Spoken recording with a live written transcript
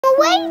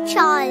Wait,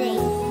 Charlie.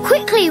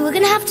 Quickly, we're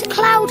going to have to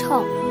cloud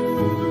hop.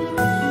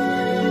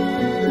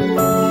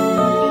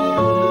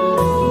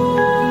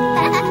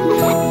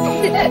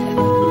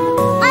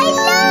 I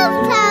love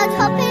cloud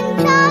hopping,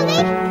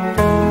 Charlie.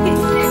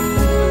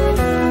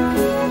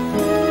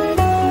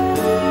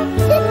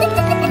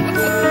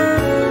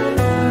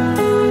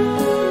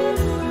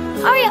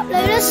 Hurry up,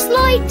 Lola,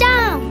 slide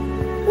down.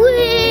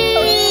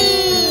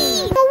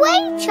 Whee!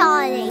 Wait,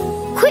 Charlie.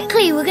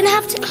 Quickly, we're going to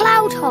have to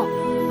cloud hop.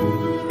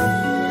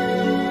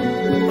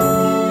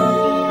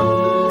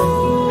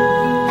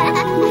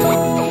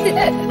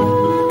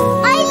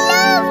 I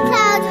love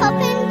cloud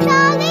hopping,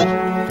 Charlie.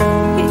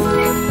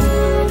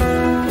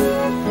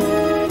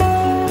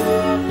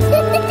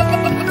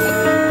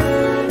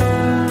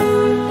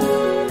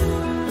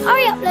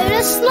 Hurry up,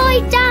 Lola,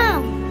 slide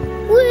down.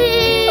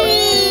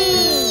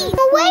 Whee!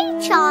 Wait,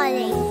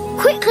 Charlie.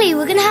 Quickly,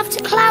 we're going to have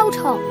to cloud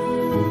hop.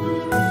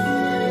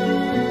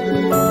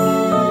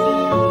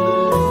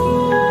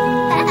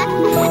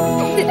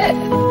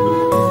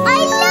 I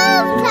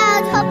love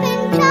cloud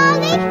hopping,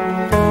 Charlie.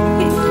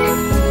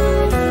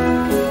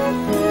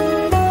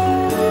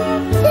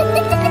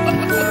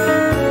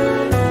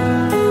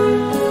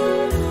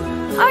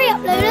 Hurry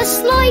up, Lola,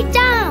 slide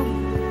down.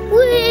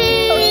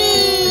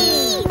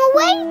 Whee!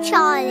 Wait,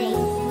 Charlie.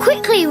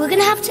 Quickly, we're going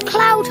to have to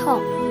cloud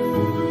hop.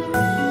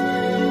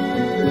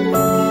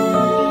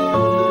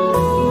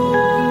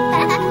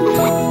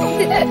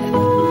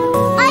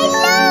 I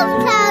love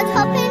cloud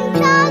hopping,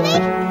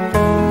 Charlie.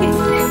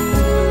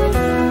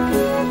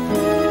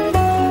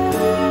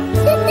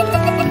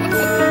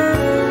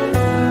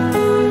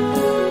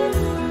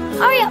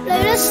 Hurry up,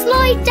 Lola,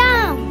 slide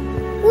down.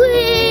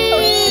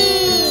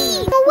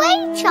 Whee!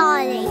 Wait,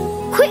 Charlie.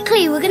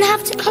 Quickly, we're going to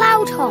have to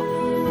cloud hop.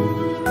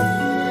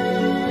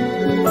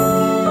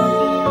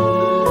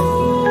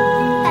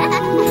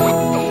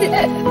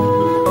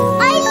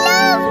 I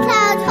love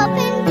cloud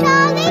hopping,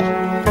 Charlie.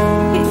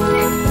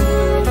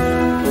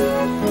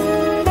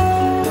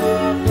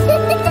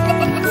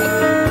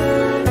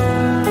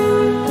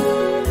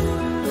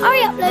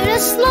 Hurry up, Lola,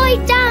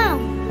 slide down.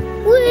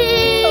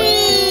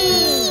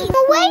 Whee!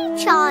 Wait,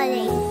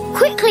 Charlie.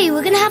 Quickly,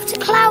 we're going to have to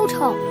cloud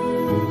hop.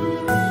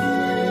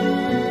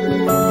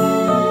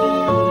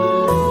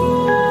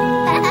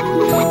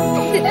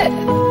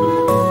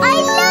 I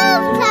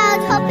love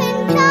cloud hopping,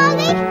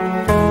 Charlie.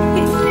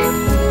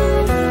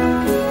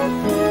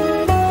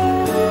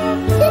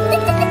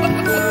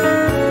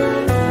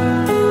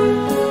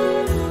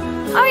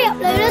 Hurry up,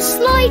 Lola,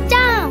 slide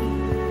down.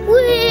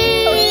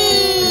 Whee!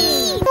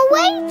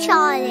 Wait,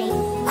 Charlie.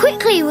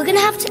 Quickly, we're going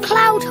to have to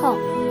cloud hop.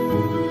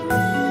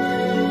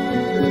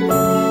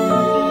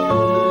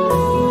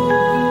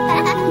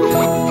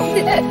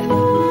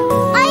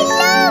 I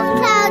love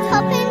cloud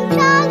hopping,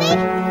 Charlie.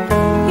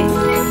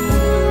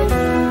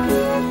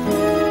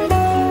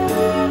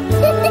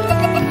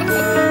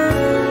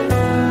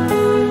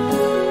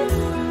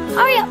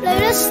 Hurry up,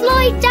 Lola,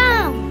 slide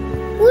down.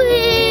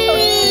 Whee!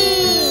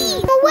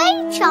 Wait,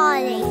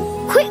 Charlie.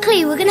 Quickly,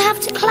 we're going to have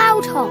to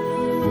cloud hop.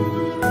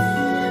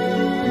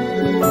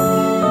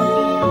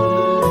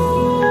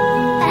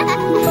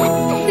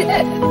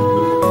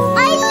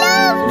 I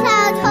love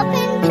cloud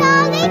hopping,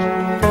 Charlie.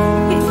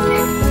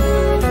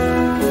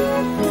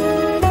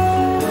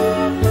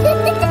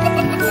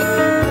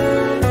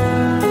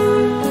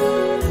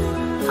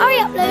 Hurry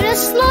up, Lola,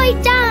 slide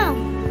down.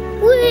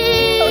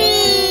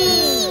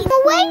 Whee!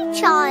 Wait,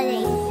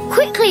 Charlie.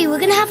 Quickly, we're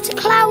going to have to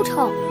cloud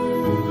hop.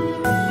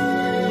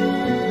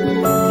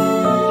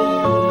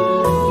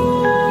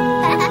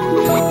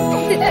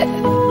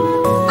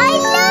 I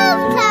love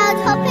cloud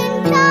hopping,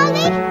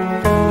 Charlie.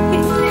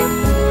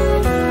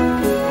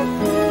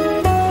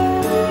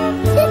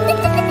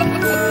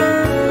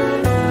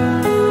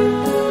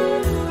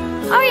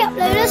 Hurry up,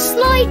 Lola,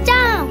 slide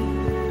down.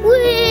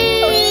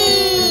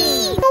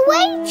 Whee!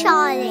 Wait,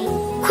 Charlie.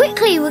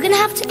 Quickly, we're going to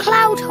have to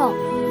cloud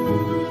hop.